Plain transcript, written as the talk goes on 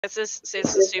This is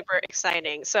super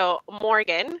exciting. So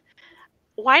Morgan,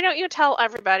 why don't you tell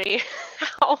everybody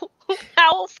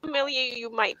how familiar you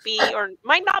might be or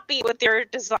might not be with your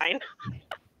design?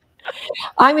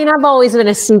 I mean, I've always been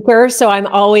a seeker, so I'm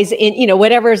always in,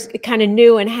 whatever's kind of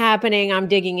new and happening, I'm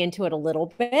digging into it a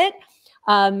little bit.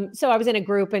 So I was in a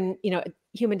group and,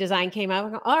 human design came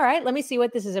out. All right, let me see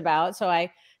what this is about. So I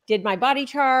did my body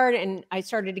chart and I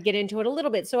started to get into it a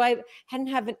little bit. So I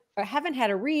haven't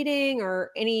had a reading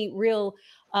or any real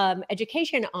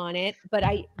education on it, but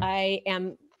I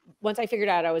am, once I figured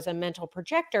out I was a mental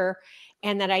projector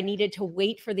and that I needed to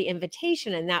wait for the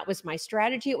invitation. And that was my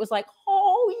strategy. It was like,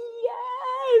 oh,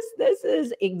 yes, this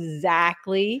is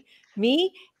exactly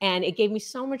me. And it gave me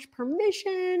so much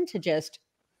permission to just,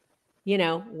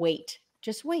 wait,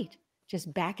 just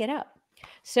back it up.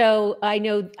 So I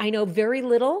know very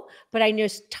little, but I know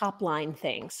top line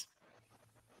things.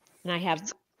 And I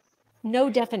have no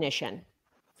definition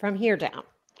from here down.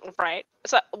 Right.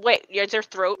 So wait, is your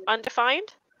throat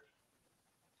undefined?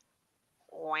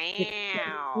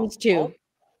 Wow. These two.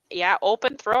 Yeah,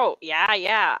 open throat.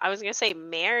 Yeah. I was gonna say,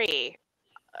 Mary,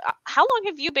 how long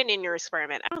have you been in your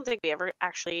experiment? I don't think we ever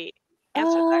actually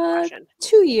answered that question.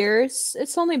 2 years.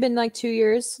 It's only been like 2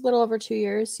 years, a little over 2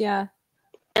 years. Yeah.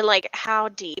 And how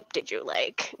deep did you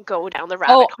go down the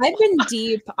rabbit hole? I've been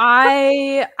deep.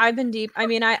 I've been deep. I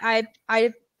mean, I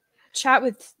chat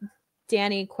with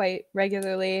Danny quite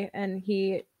regularly, and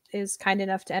he is kind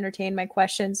enough to entertain my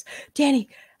questions. Danny,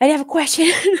 I have a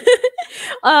question.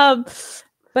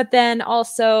 But then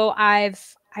also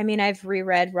I've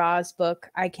reread Ra's book.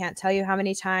 I can't tell you how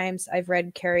many times. I've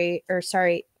read Karen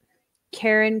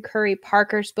Curry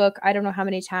Parker's book. I don't know how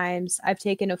many times. I've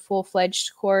taken a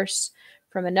full-fledged course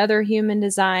from another human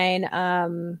design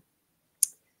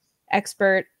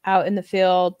expert out in the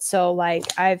field. So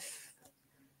I've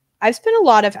spent a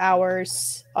lot of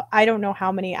hours. I don't know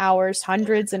how many hours,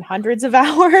 hundreds and hundreds of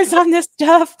hours on this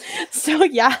stuff. So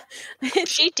yeah.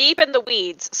 She deep in the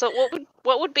weeds. So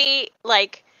what would be I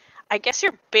guess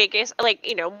your biggest,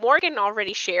 Morgan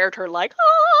already shared her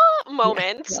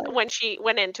moments when she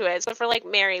went into it. So for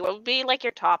Mary, what would be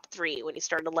your top 3 when you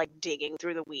started digging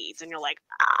through the weeds and you're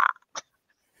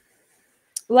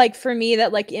for me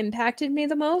that impacted me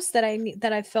the most that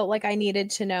I felt like I needed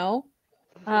to know.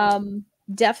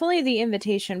 Definitely the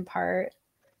invitation part.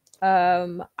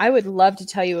 I would love to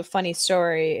tell you a funny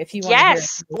story if you want to hear.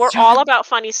 Yes, we're all about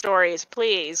funny stories,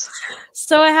 please.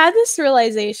 So I had this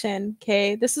realization,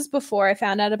 okay, this is before I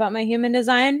found out about my human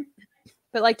design,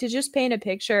 but to just paint a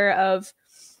picture of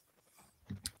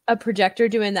a projector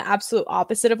doing the absolute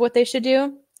opposite of what they should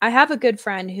do. I have a good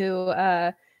friend who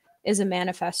is a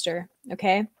manifester,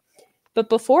 okay? But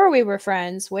before we were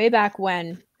friends, way back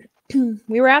when,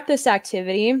 we were at this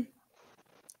activity,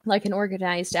 an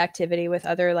organized activity with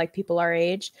other people our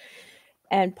age.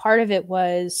 And part of it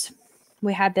was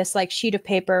we had this sheet of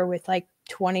paper with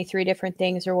 23 different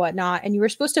things or whatnot. And you were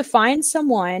supposed to find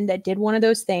someone that did one of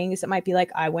those things that might be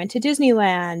I went to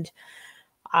Disneyland,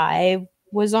 I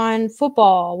was on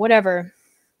football, whatever.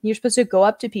 You're supposed to go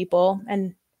up to people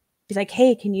and be like,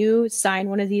 hey, can you sign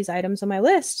one of these items on my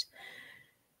list?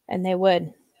 And they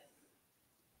would.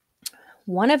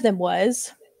 One of them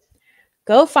was,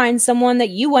 go find someone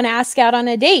that you want to ask out on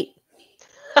a date.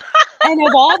 And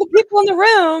of all the people in the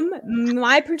room,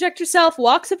 my projector self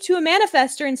walks up to a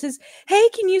manifester and says, hey,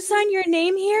 can you sign your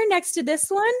name here next to this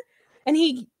one? And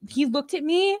he looked at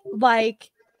me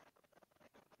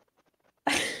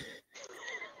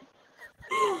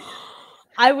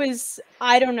I was,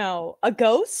 I don't know, a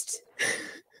ghost.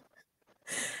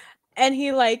 And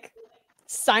he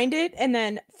signed it and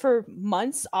then for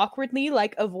months awkwardly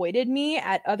avoided me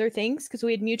at other things because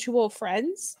we had mutual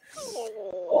friends.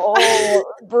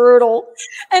 Oh, brutal.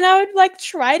 And I would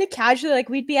try to casually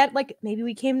we'd be at maybe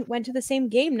we went to the same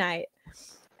game night.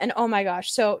 And oh my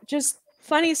gosh, so just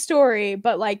funny story,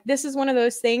 but this is one of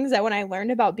those things that when I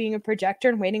learned about being a projector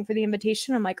and waiting for the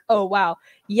invitation, I'm oh wow,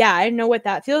 yeah, I know what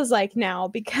that feels like now,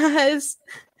 because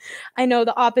I know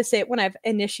the opposite. When I've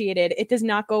initiated, it does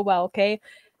not go well. Okay,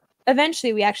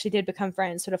 eventually we actually did become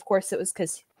friends, but of course it was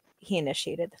because he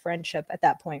initiated the friendship at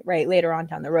that point, right later on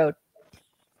down the road,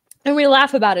 and we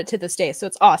laugh about it to this day, so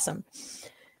it's awesome.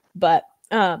 But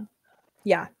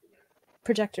yeah,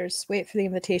 projectors wait for the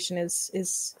invitation is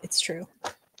it's true.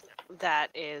 That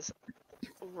is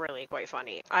really quite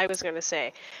funny. I was going to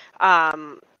say,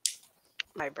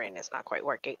 my brain is not quite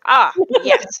working.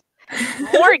 Yes.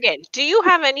 Morgan, do you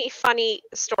have any funny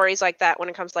stories like that when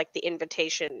it comes the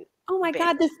invitation? Oh my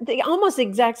God, the almost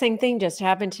exact same thing just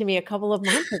happened to me a couple of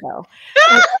months ago.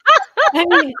 I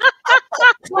mean,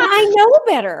 Well, I know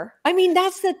better. I mean,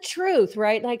 that's the truth,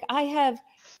 right? Like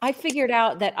I figured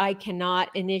out that I cannot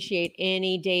initiate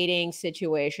any dating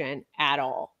situation at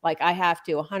all. Like I have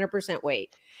to 100%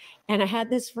 wait. And I had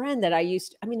this friend that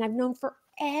I've known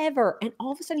forever. And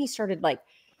all of a sudden he started like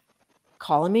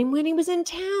calling me when he was in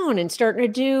town and starting to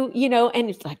do, and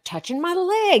it's like touching my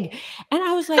leg. And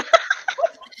I was like,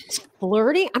 he's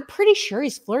flirting. I'm pretty sure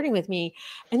he's flirting with me.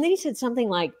 And then he said something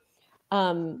like,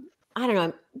 I don't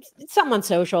know, something on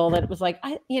social that was like,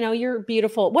 you're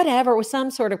beautiful, whatever. It was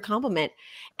some sort of compliment.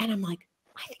 And I'm like,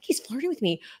 I think he's flirting with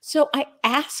me. So I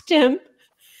asked him,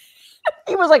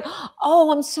 he was like,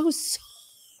 oh, I'm so sorry.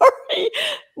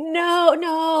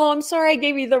 No, I'm sorry. I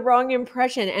gave you the wrong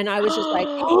impression. And I was just like,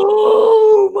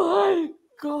 oh my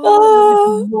God. I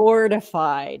was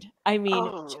mortified. I mean,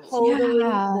 totally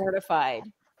mortified.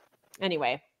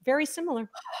 Anyway, very similar.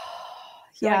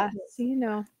 Yeah.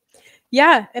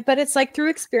 Yeah, but it's like through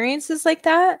experiences like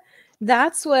that,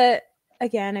 that's what,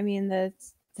 again, I mean, the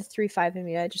 3-5 in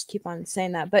me, I just keep on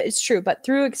saying that, but it's true. But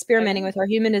through experimenting with our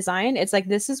human design, it's like,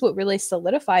 this is what really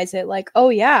solidifies it. Like, oh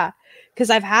yeah, because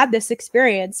I've had this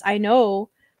experience. I know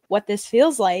what this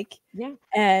feels like. Yeah.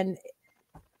 And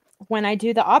when I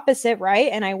do the opposite, right,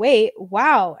 and I wait,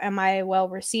 wow, am I well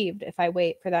received if I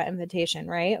wait for that invitation,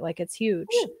 right? Like, it's huge.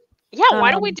 Yeah,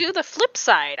 why don't we do the flip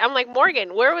side? I'm like,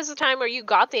 Morgan, where was the time where you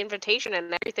got the invitation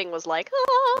and everything was like,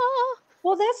 ah?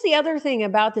 Well, that's the other thing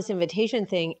about this invitation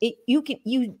thing.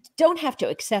 You don't have to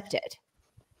accept it.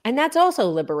 And that's also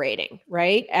liberating,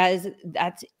 right?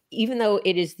 Even though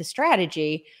it is the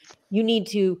strategy, you need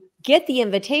to get the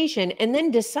invitation and then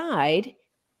decide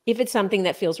if it's something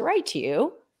that feels right to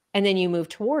you. And then you move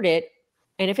toward it.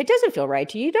 And if it doesn't feel right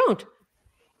to you, you don't.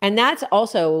 And that's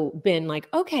also been like,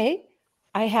 okay,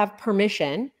 I have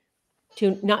permission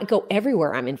to not go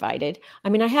everywhere I'm invited. I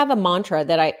mean, I have a mantra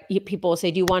that people will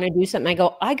say, do you want to do something?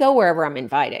 I go wherever I'm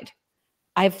invited.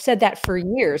 I've said that for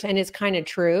years and it's kind of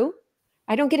true.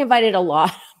 I don't get invited a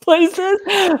lot of places,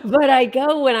 but I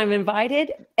go when I'm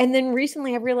invited. And then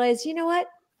recently I realized, you know what?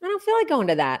 I don't feel like going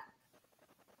to that.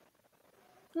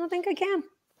 I don't think I can.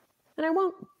 And I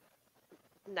won't.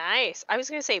 Nice. I was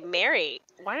going to say, Mary,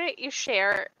 why don't you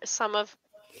share some of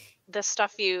the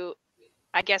stuff you,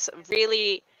 I guess,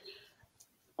 really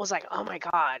was like, oh my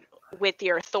God, with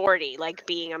your authority, like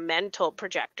being a mental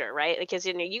projector, right? Because,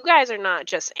 you guys are not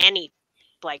just any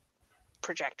like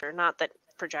projector, not that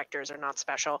projectors are not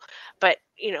special, but,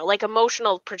 like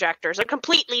emotional projectors are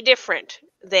completely different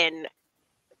than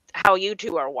how you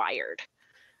two are wired.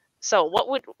 So what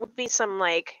would be some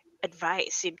like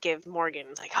advice you'd give Morgan?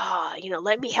 Like,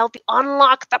 let me help you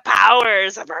unlock the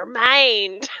powers of her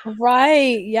mind.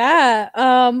 Right. Yeah.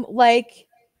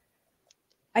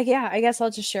 I guess I'll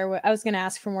just share what I was going to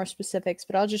ask for more specifics,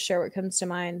 but I'll just share what comes to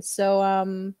mind. So, I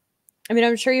mean,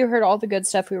 I'm sure you heard all the good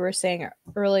stuff we were saying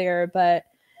earlier, but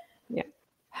yeah,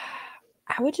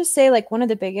 I would just say like one of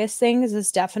the biggest things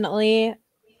is definitely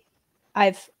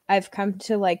I've come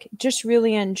to like just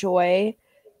really enjoy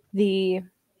the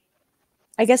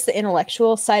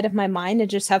intellectual side of my mind and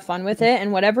just have fun with it.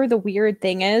 And whatever the weird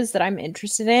thing is that I'm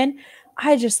interested in,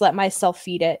 I just let myself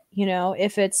feed it.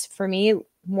 If it's for me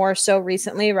more so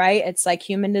recently, right? It's like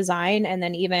human design. And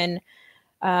then even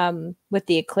with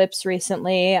the eclipse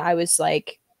recently, I was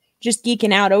like just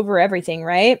geeking out over everything,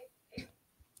 right?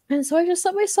 And so I just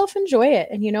let myself enjoy it.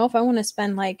 And, if I want to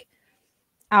spend like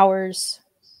hours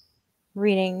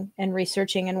reading and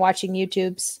researching and watching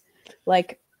YouTubes,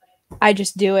 like I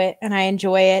just do it and I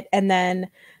enjoy it. And then,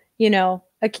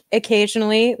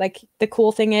 occasionally, like the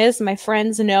cool thing is my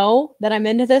friends know that I'm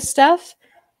into this stuff.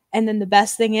 And then the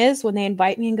best thing is when they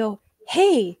invite me and go,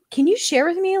 hey, can you share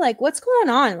with me like what's going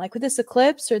on like with this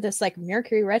eclipse or this like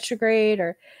Mercury retrograde?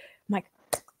 Or I'm like,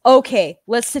 okay,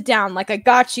 let's sit down. Like I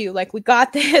got you. Like we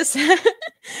got this,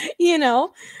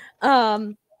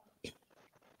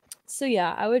 So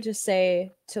yeah, I would just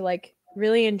say to like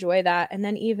really enjoy that. And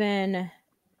then even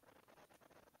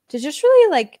to just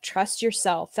really like trust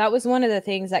yourself. That was one of the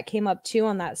things that came up too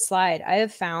on that slide. I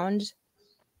have found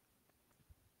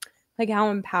like how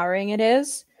empowering it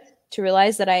is to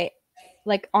realize that I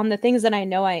like on the things that I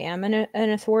know I am an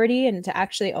authority and to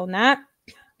actually own that.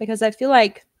 Because I feel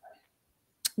like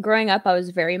growing up, I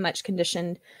was very much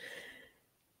conditioned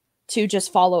to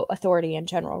just follow authority in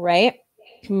general, right?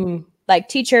 Like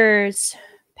teachers,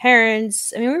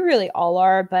 parents. I mean, we really all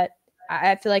are, but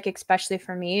I feel like especially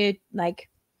for me, like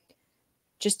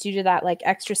just due to that like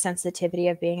extra sensitivity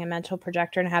of being a mental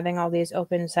projector and having all these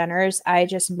open centers, I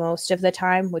just most of the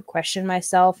time would question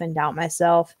myself and doubt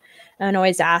myself and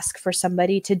always ask for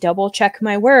somebody to double check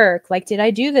my work. Like, did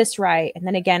I do this right? And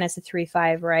then again, as a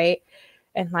 3-5, right?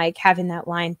 and like having that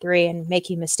line 3 and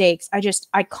making mistakes,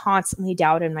 I constantly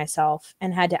doubted myself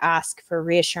and had to ask for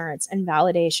reassurance and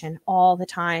validation all the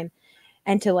time.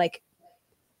 And to like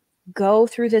go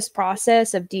through this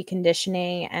process of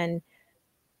deconditioning and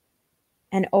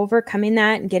overcoming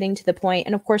that and getting to the point.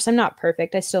 And of course, I'm not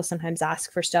perfect. I still sometimes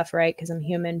ask for stuff, right? Because I'm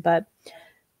human, but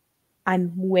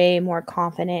I'm way more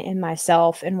confident in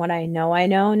myself and what I know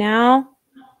now.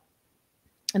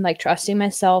 And like trusting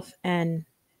myself, and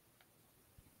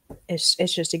it's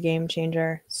just a game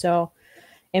changer. So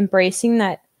embracing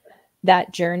that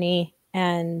journey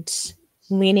and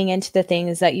leaning into the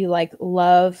things that you like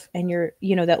love and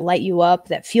that light you up,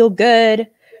 that feel good,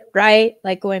 right?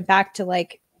 Like going back to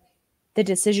like the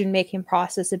decision-making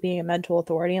process of being a mental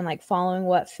authority and like following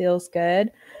what feels good.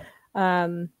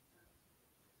 Yeah,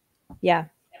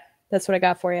 that's what I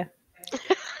got for you.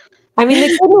 I mean,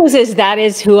 the good news is that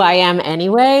is who I am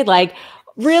anyway. Like,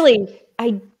 really,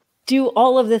 I do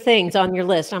all of the things on your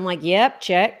list. I'm like, yep,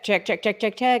 check.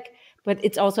 But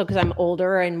it's also because I'm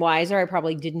older and wiser. I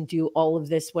probably didn't do all of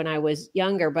this when I was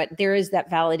younger, but there is that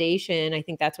validation. I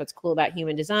think that's what's cool about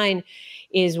human design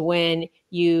is when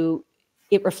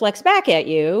it reflects back at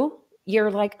you.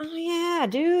 You're like, oh yeah,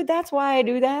 dude, that's why I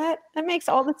do that. That makes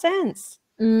all the sense.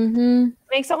 Mm-hmm.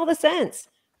 Makes all the sense.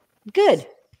 Good.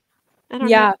 I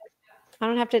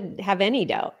don't have to have any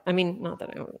doubt. I mean, not that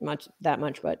I don't that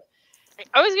much, but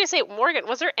I was gonna say, Morgan,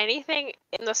 was there anything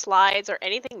in the slides or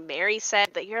anything Mary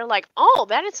said that you're like, oh,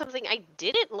 that is something I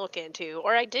didn't look into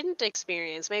or I didn't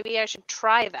experience? Maybe I should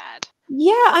try that.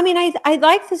 Yeah, I mean, I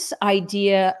like this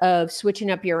idea of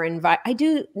switching up your environment. I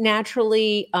do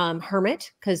naturally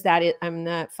hermit because I'm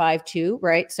the 5'2",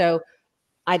 right? So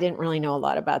I didn't really know a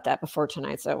lot about that before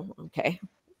tonight. So okay,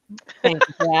 thank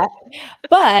you for that.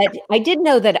 But I did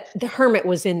know that the hermit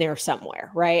was in there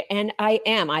somewhere, right? And I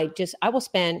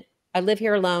live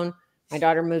here alone. My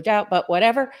daughter moved out, but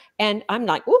whatever. And I'm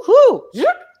like, woohoo,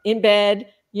 in bed,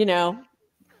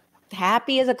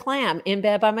 happy as a clam in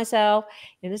bed by myself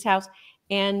in this house.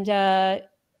 And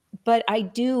but I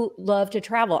do love to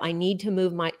travel. I need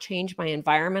to change my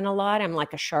environment a lot. I'm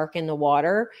like a shark in the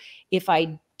water. If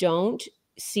I don't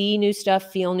see new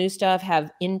stuff, feel new stuff,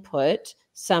 have input,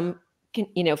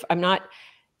 if I'm not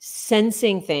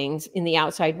sensing things in the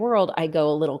outside world, I go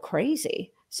a little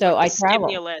crazy. So I travel.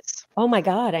 Stimulus. Oh my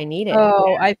God, I need it.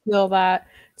 Oh, yeah. I feel that.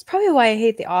 It's probably why I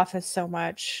hate The Office so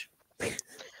much.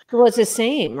 Well, it's the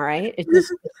same, right? It's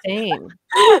just the same.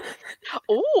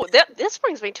 Oh, this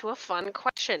brings me to a fun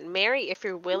question. Mary, if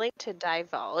you're willing to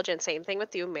divulge, and same thing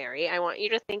with you, Mary, I want you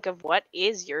to think of what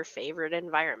is your favorite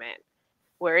environment,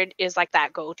 where it is like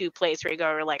that go-to place where you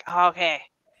go, like, okay,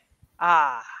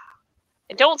 and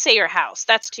don't say your house.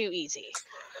 That's too easy.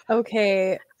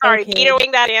 Okay. Sorry,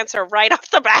 vetoing that answer right off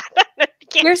the bat.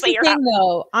 Here's the thing,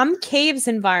 though. I'm cave's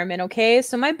environment, okay?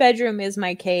 So my bedroom is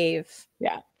my cave.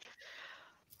 Yeah.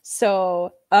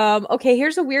 So, okay,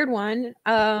 here's a weird one.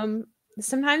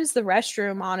 Sometimes the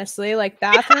restroom, honestly, like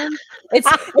bathroom, it's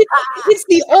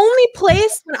the only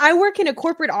place when I work in a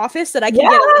corporate office that I can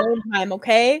get alone time,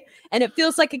 okay? And it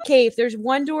feels like a cave. There's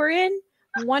one door in,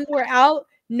 one door out.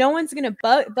 No one's gonna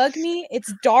bug me.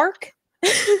 It's dark.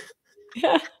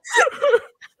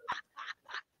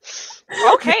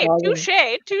 Okay,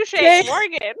 touche,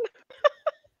 Morgan.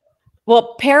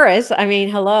 Well, Paris, I mean,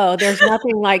 hello, there's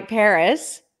nothing like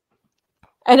Paris.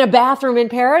 And a bathroom in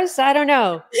Paris? I don't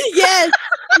know. Yes.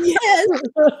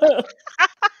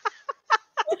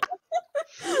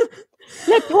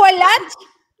 The toilet.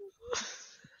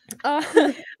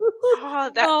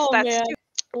 That's too.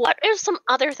 What are some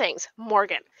other things,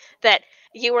 Morgan, that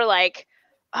you were like,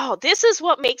 oh, this is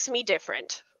what makes me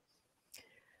different?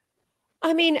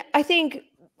 I mean, I think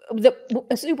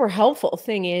a super helpful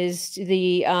thing is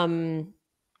the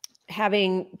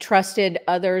having trusted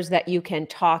others that you can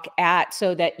talk at,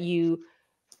 so that you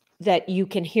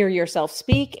can hear yourself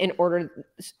speak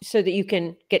so that you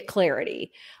can get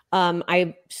clarity.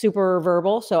 I'm super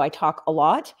verbal, so I talk a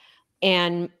lot,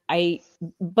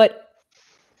 but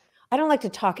I don't like to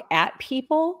talk at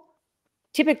people.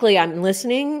 Typically I'm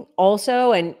listening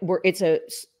also, and it's a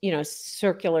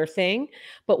circular thing.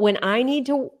 But when I need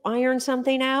to iron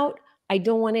something out, I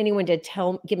don't want anyone to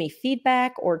give me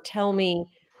feedback or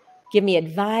give me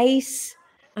advice.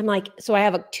 I'm like, so I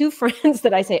have two friends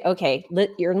that I say, okay,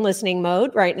 you're in listening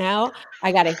mode right now.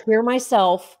 I got to hear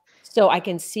myself so I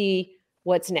can see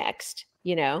what's next.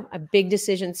 I have big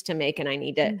decisions to make, and I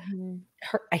need to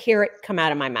I hear it come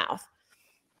out of my mouth.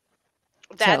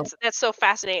 That's so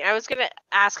fascinating. I was going to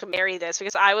ask Mary this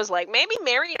because I was like, maybe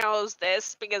Mary knows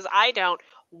this because I don't.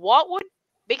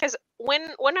 Because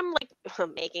when I'm like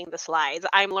making the slides,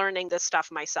 I'm learning this stuff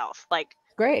myself. Like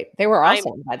Great. They were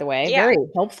awesome, by the way. yeah. Very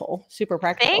helpful, super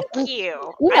practical. Thank you.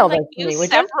 I Email like those to me, use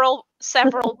would you?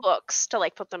 several books to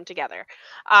like put them together.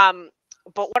 But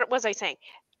what was I saying?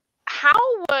 How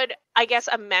would, I guess,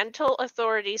 a mental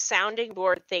authority sounding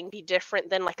board thing be different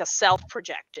than like a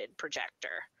self-projected projector?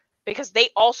 Because they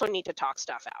also need to talk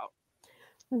stuff out.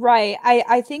 Right.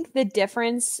 I think the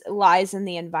difference lies in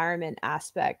the environment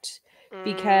aspect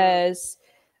because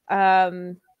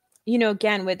you know,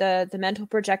 again, with the mental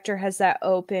projector has that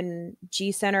open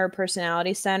G center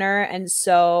personality center, and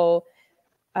so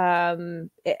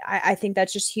I think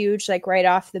that's just huge, like right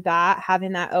off the bat,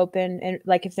 having that open. And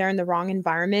like if they're in the wrong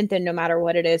environment, then no matter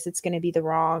what it is, it's going to be the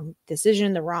wrong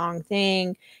decision, the wrong thing.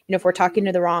 You know, if we're talking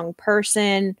to the wrong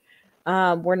person,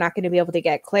 we're not going to be able to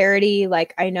get clarity.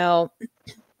 Like I know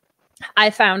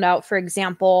I found out, for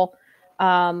example,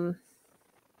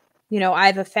 you know, I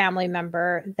have a family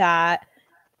member that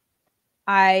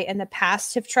I in the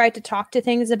past have tried to talk to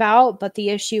things about, but the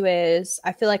issue is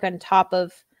I feel like on top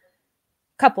of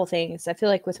couple things. I feel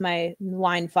like with my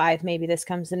line 5, maybe this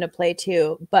comes into play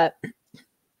too. But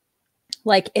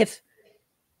like if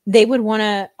they would want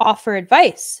to offer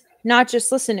advice, not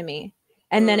just listen to me.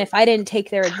 And then if I didn't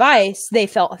take their advice, they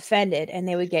felt offended and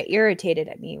they would get irritated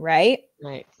at me. Right.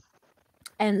 Right.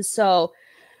 And so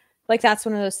like, that's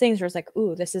one of those things where it's like,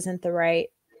 ooh, this isn't the right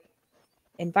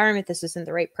environment. This isn't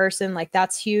the right person. Like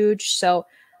that's huge. So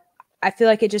I feel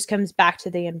like it just comes back to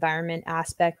the environment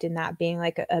aspect and that being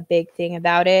like a big thing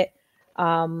about it.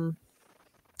 And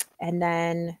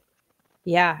then,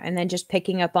 yeah. And then just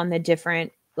picking up on the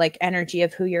different like energy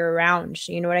of who you're around,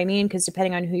 you know what I mean? Because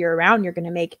depending on who you're around, you're going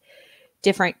to make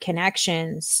different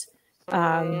connections,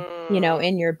 you know,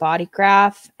 in your body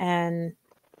graph. And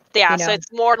yeah, you know, so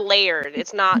it's more layered.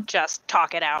 It's not just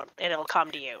talk it out and it'll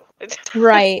come to you.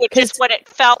 right. Which is what it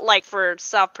felt like for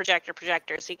self-projector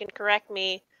projectors. You can correct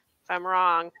me if I'm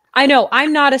wrong. I know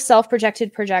I'm not a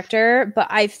self-projected projector, but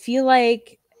I feel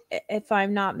like if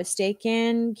I'm not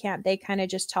mistaken, can't they kind of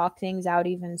just talk things out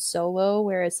even solo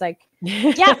where it's like,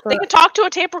 yeah, they can talk to a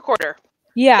tape recorder.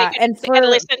 Yeah. They can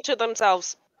listen to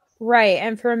themselves. Right.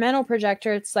 And for a mental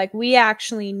projector, it's like we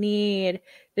actually need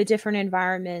the different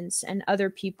environments and other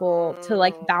people to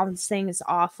like bounce things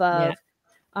off of,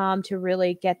 to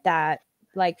really get that,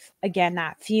 like, again,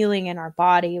 that feeling in our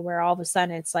body where all of a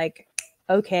sudden it's like,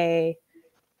 okay,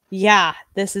 yeah,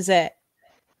 this is it.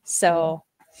 So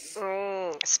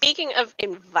speaking of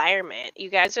environment, you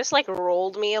guys just like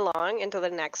rolled me along into the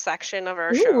next section of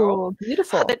our show.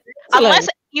 Beautiful. Unless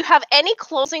you have any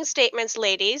closing statements,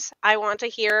 ladies, I want to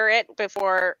hear it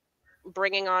before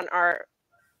bringing on our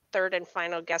third and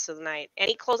final guest of the night.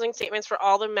 Any closing statements for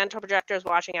all the mental projectors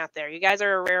watching out there? You guys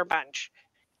are a rare bunch.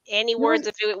 Any words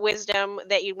of wisdom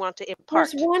that you want to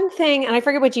impart? There's one thing, and I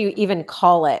forget what you even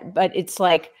call it, but it's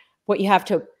like what you have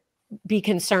to be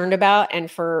concerned about. And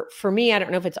for me, I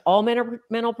don't know if it's all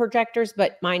mental projectors,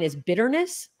 but mine is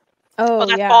bitterness. Oh,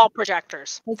 that's yeah. all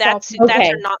projectors. That's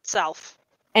your not self.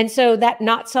 And so that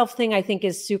not self thing, I think,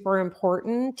 is super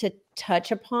important to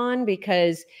touch upon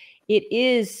because it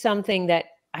is something that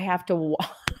I have to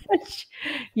watch,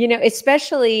 you know,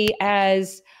 especially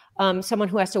as someone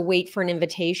who has to wait for an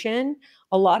invitation.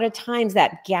 A lot of times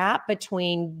that gap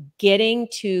between getting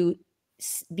to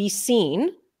be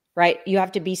seen, right? You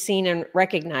have to be seen and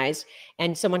recognized,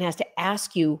 and someone has to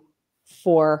ask you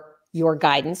for your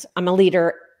guidance. I'm a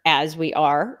leader, as we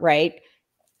are, right?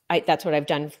 That's what I've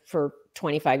done for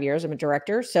 25 years. I'm a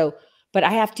director. So, but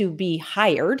I have to be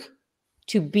hired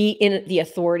to be in the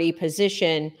authority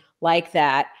position like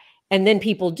that. And then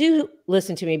people do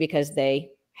listen to me because they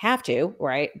have to,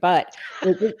 right? But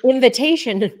there's an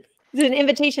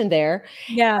invitation there.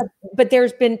 Yeah. But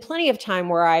there's been plenty of time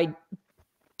where I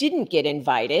didn't get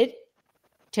invited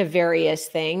to various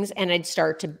things, and I'd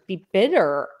start to be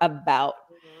bitter about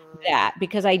that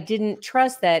because I didn't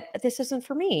trust that this isn't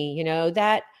for me, you know,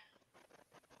 that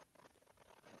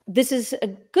this is a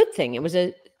good thing. It was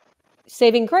a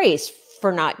saving grace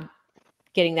for not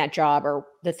getting that job or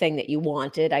the thing that you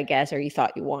wanted, I guess, or you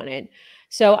thought you wanted.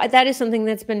 So that is something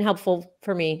that's been helpful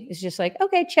for me. It's just like,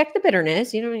 okay, check the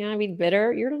bitterness. You don't want to be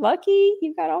bitter. You're lucky.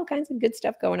 You've got all kinds of good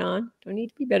stuff going on. Don't need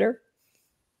to be bitter.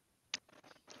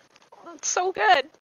 That's so good.